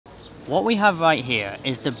What we have right here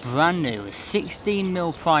is the brand new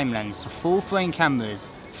 16mm prime lens for full frame cameras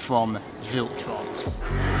from VILTROX.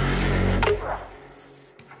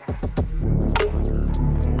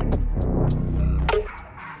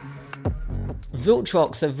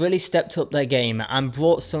 VILTROX have really stepped up their game and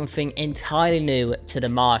brought something entirely new to the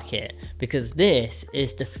market, because this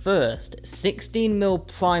is the first 16mm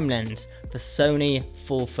prime lens for Sony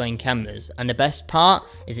full frame cameras, and the best part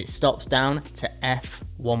is it stops down to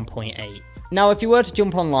f1.8. Now if you were to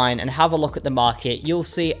jump online and have a look at the market, you'll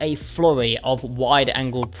see a flurry of wide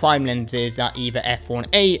angled prime lenses at either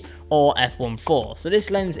f1.8 or f1.4, so this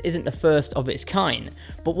lens isn't the first of its kind.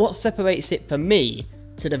 But what separates it for me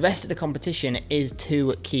to the rest of the competition is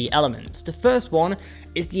two key elements. The first one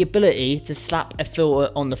is the ability to slap a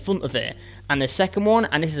filter on the front of it, and the second one,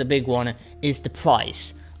 and this is a big one, is the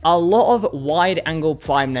price. A lot of wide angle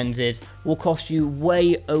prime lenses will cost you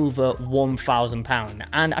way over £1,000,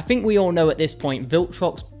 and I think we all know at this point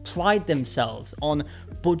VILTROX pride themselves on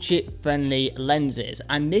budget friendly lenses,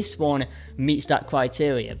 and this one meets that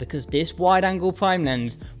criteria because this wide angle prime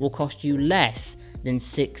lens will cost you less than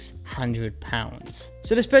 £600.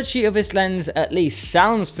 So the spreadsheet of this lens at least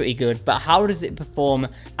sounds pretty good, but how does it perform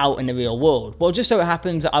out in the real world? Well, just so it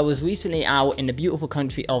happens, I was recently out in the beautiful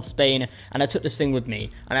country of Spain and I took this thing with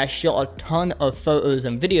me and I shot a ton of photos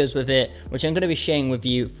and videos with it, which I'm going to be sharing with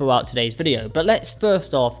you throughout today's video. But let's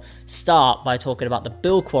first off start by talking about the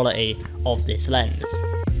build quality of this lens.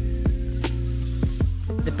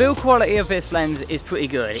 The build quality of this lens is pretty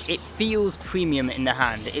good. It feels premium in the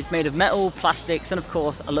hand. It's made of metal, plastics, and of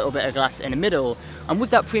course a little bit of glass in the middle. And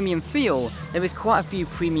with that premium feel, there is quite a few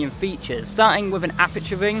premium features, starting with an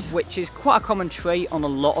aperture ring, which is quite a common trait on a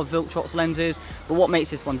lot of VILTROX lenses, but what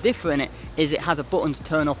makes this one different is it has a button to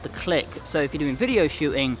turn off the click, so if you're doing video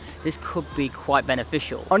shooting, this could be quite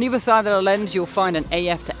beneficial. On either side of the lens, you'll find an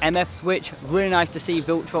AF to MF switch. Really nice to see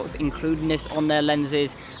VILTROX including this on their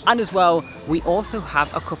lenses. And as well, we also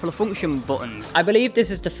have a couple of function buttons. I believe this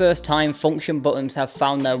is the first time function buttons have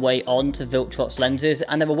found their way onto VILTROX lenses,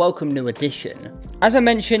 and they're a welcome new addition. As I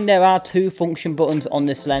mentioned, there are two function buttons on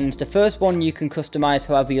this lens. The first one you can customize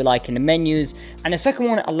however you like in the menus, and the second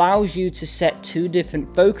one allows you to set two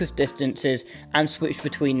different focus distances and switch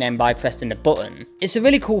between them by pressing the button. It's a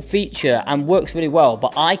really cool feature and works really well,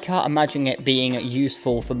 but I can't imagine it being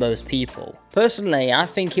useful for most people. Personally, I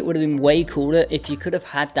think it would have been way cooler if you could have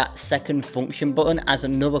had that second function button as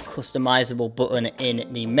another customizable button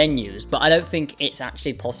in the menus, but I don't think it's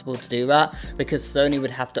actually possible to do that because Sony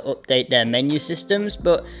would have to update their menu systems,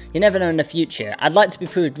 but you never know in the future. I'd like to be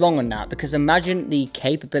proved wrong on that, because imagine the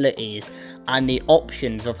capabilities and the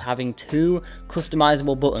options of having two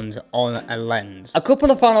customizable buttons on a lens. A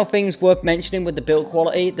couple of final things worth mentioning with the build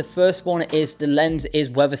quality. The first one is the lens is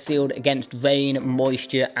weather sealed against rain,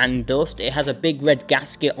 moisture and dust. It has a big red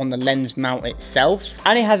gasket on the lens mount itself,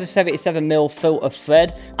 and it has a 77mm filter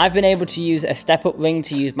thread. I've been able to use a step up ring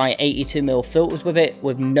to use my 82mm filters with it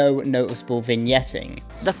with no noticeable vignetting.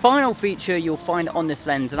 The final feature you'll find on this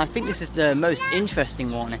lens, and I think this is the most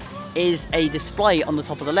interesting one, is a display on the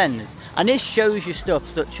top of the lens, and this shows you stuff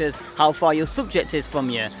such as how far your subject is from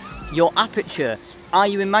you, your aperture, are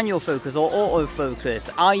you in manual focus or autofocus,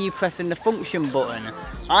 are you pressing the function button.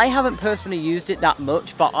 I haven't personally used it that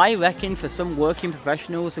much, but I reckon for some working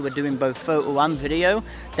professionals who are doing both photo and video,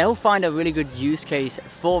 they'll find a really good use case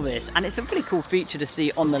for this, and it's a really cool feature to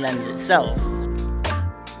see on the lens itself.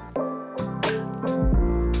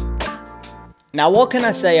 Now, what can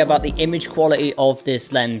I say about the image quality of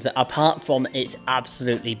this lens apart from it's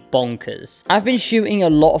absolutely bonkers? I've been shooting a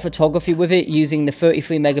lot of photography with it using the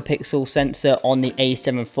 33 megapixel sensor on the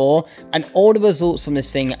A7 IV, and all the results from this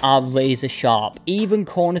thing are razor sharp. Even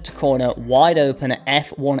corner to corner, wide open at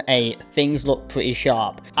f1.8, things look pretty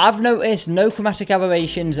sharp. I've noticed no chromatic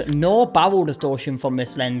aberrations nor barrel distortion from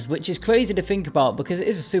this lens, which is crazy to think about because it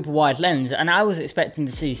is a super wide lens and I was expecting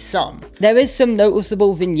to see some. There is some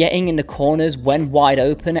noticeable vignetting in the corners when wide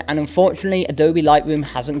open, and unfortunately Adobe Lightroom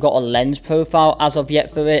hasn't got a lens profile as of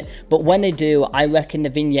yet for it, but when they do, I reckon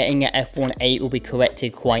the vignetting at f1.8 will be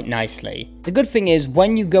corrected quite nicely. The good thing is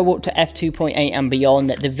when you go up to f2.8 and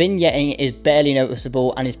beyond, the vignetting is barely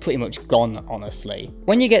noticeable and is pretty much gone, honestly.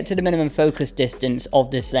 When you get to the minimum focus distance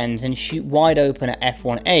of this lens and shoot wide open at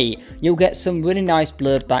f1.8, you'll get some really nice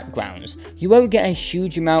blurred backgrounds. You won't get a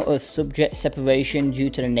huge amount of subject separation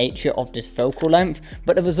due to the nature of this focal length,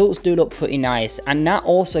 but the results do look pretty nice nice, and that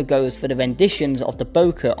also goes for the renditions of the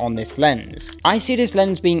bokeh on this lens. I see this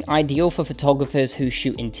lens being ideal for photographers who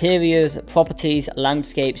shoot interiors, properties,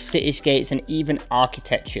 landscapes, cityscapes, and even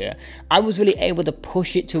architecture. I was really able to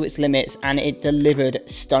push it to its limits and it delivered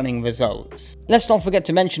stunning results. Let's not forget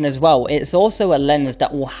to mention as well, it's also a lens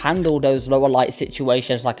that will handle those lower light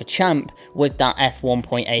situations like a champ with that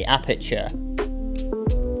f1.8 aperture.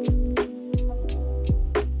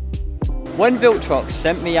 When VILTROX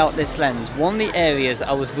sent me out this lens, one of the areas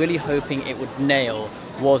I was really hoping it would nail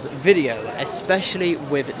was video, especially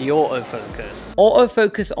with the autofocus.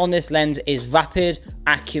 Autofocus on this lens is rapid,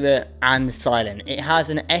 accurate, and silent. It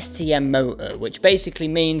has an STM motor, which basically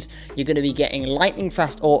means you're going to be getting lightning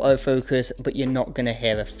fast autofocus, but you're not going to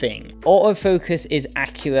hear a thing. Autofocus is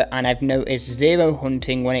accurate, and I've noticed zero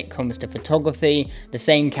hunting when it comes to photography. The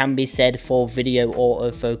same can be said for video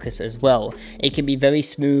autofocus as well. It can be very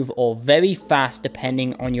smooth or very fast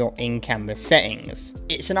depending on your in-camera settings.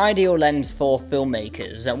 It's an ideal lens for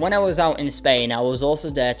filmmakers. And when I was out in Spain, I was also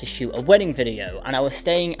there to shoot a wedding video, and I was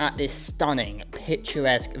staying at this stunning,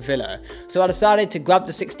 picturesque villa. So I decided to grab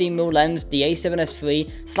the 16mm lens, the A7S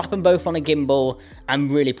III, slap them both on a gimbal,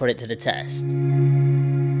 and really put it to the test.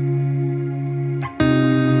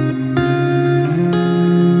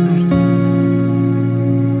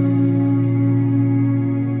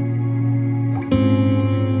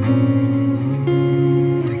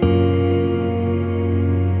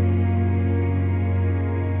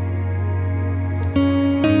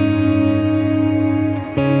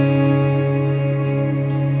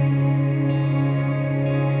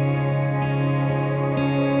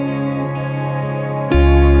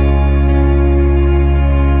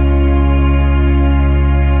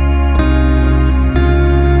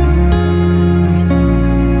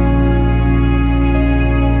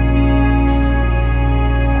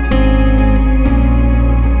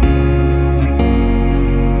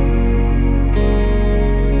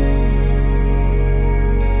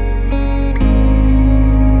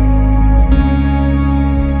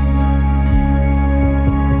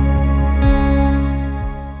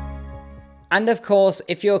 And of course,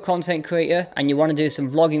 if you're a content creator and you want to do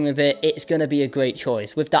some vlogging with it, it's going to be a great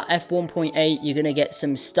choice. With that f1.8, you're going to get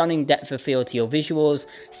some stunning depth of field to your visuals.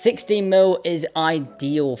 16mm is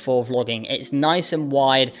ideal for vlogging. It's nice and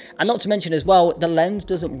wide, and not to mention as well, the lens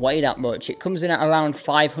doesn't weigh that much. It comes in at around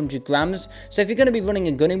 500 grams. So if you're going to be running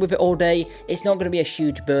and gunning with it all day, it's not going to be a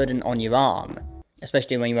huge burden on your arm,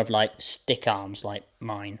 especially when you have like stick arms like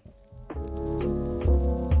mine.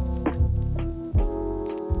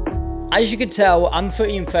 As you can tell, I'm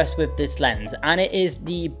pretty impressed with this lens, and it is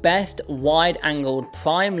the best wide-angled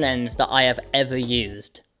prime lens that I have ever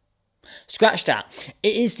used. Scratch that.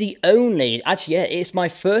 It is the only, actually yeah, it's my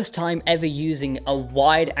first time ever using a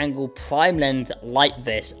wide-angle prime lens like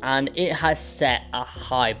this, and it has set a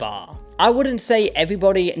high bar. I wouldn't say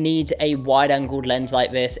everybody needs a wide-angled lens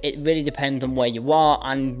like this. It really depends on where you are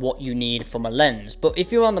and what you need from a lens. But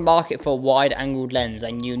if you're on the market for a wide-angled lens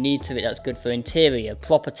and you need something that's good for interior,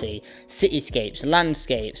 property, cityscapes,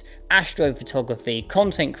 landscapes, astrophotography,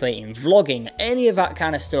 content creating, vlogging, any of that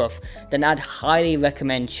kind of stuff, then I'd highly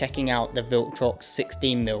recommend checking out the VILTROX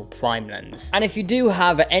 16mm prime lens. And if you do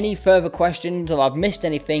have any further questions or I've missed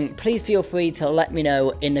anything, please feel free to let me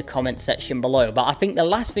know in the comment section below. But I think the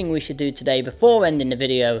last thing we should do today before ending the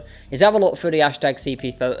video is have a look through the hashtag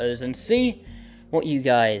CP photos and see what you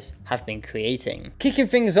guys have been creating. Kicking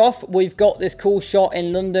things off, we've got this cool shot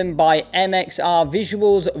in London by MXR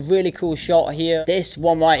Visuals. Really cool shot here. This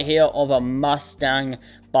one right here of a Mustang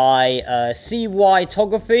by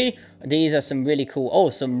CYtography. These are some really cool, oh,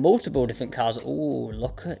 some multiple different cars. Oh,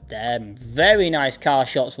 look at them. Very nice car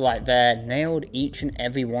shots right there. Nailed each and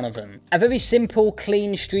every one of them. A very simple,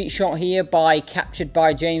 clean street shot here by Captured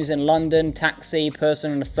by James in London. Taxi,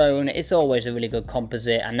 person on the phone. It's always a really good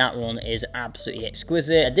composite, and that one is absolutely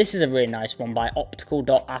exquisite. This is a really nice one by Optical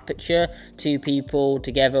Dot Aperture. Two people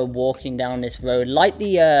together walking down this road. Like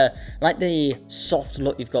the soft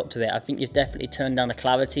look you've got to it. I think you've definitely turned down the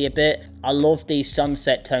clarity a bit. I love these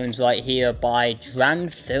sunset tones right here by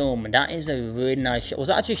Dran Film. That is a really nice shot. Was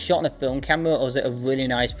that actually shot on a film camera, or was it a really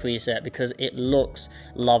nice preset? Because it looks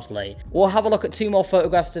lovely. We'll have a look at two more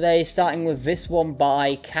photographs today, starting with this one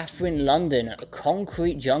by Catherine London,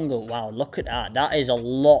 Concrete Jungle. Wow, look at that. That is a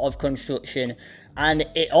lot of construction, and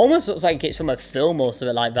it almost looks like it's from a film or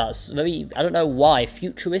something like that. It's very, I don't know why,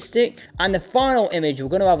 futuristic. And the final image we're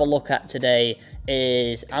going to have a look at today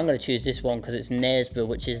is, I'm going to choose this one because it's Knaresborough,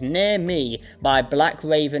 which is Near Me by Black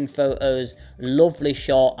Raven Photos. Lovely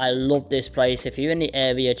shot. I love this place. If you're in the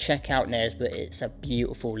area, check out Knaresborough. It's a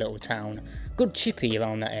beautiful little town. good chippy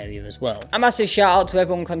around that area as well. A massive shout out to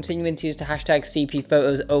everyone continuing to use the hashtag CP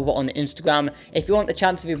Photos over on Instagram. If you want the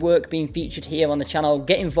chance of your work being featured here on the channel,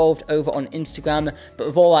 get involved over on Instagram. But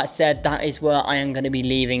with all that said, that is where I am going to be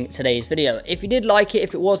leaving today's video. If you did like it,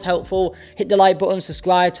 if it was helpful, hit the like button,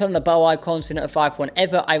 subscribe, turn on the bell icon to notify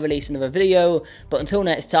whenever I release another video. But until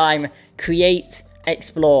next time, create,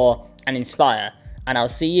 explore, and inspire. And I'll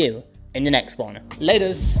see you in the next one.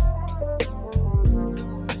 Laters!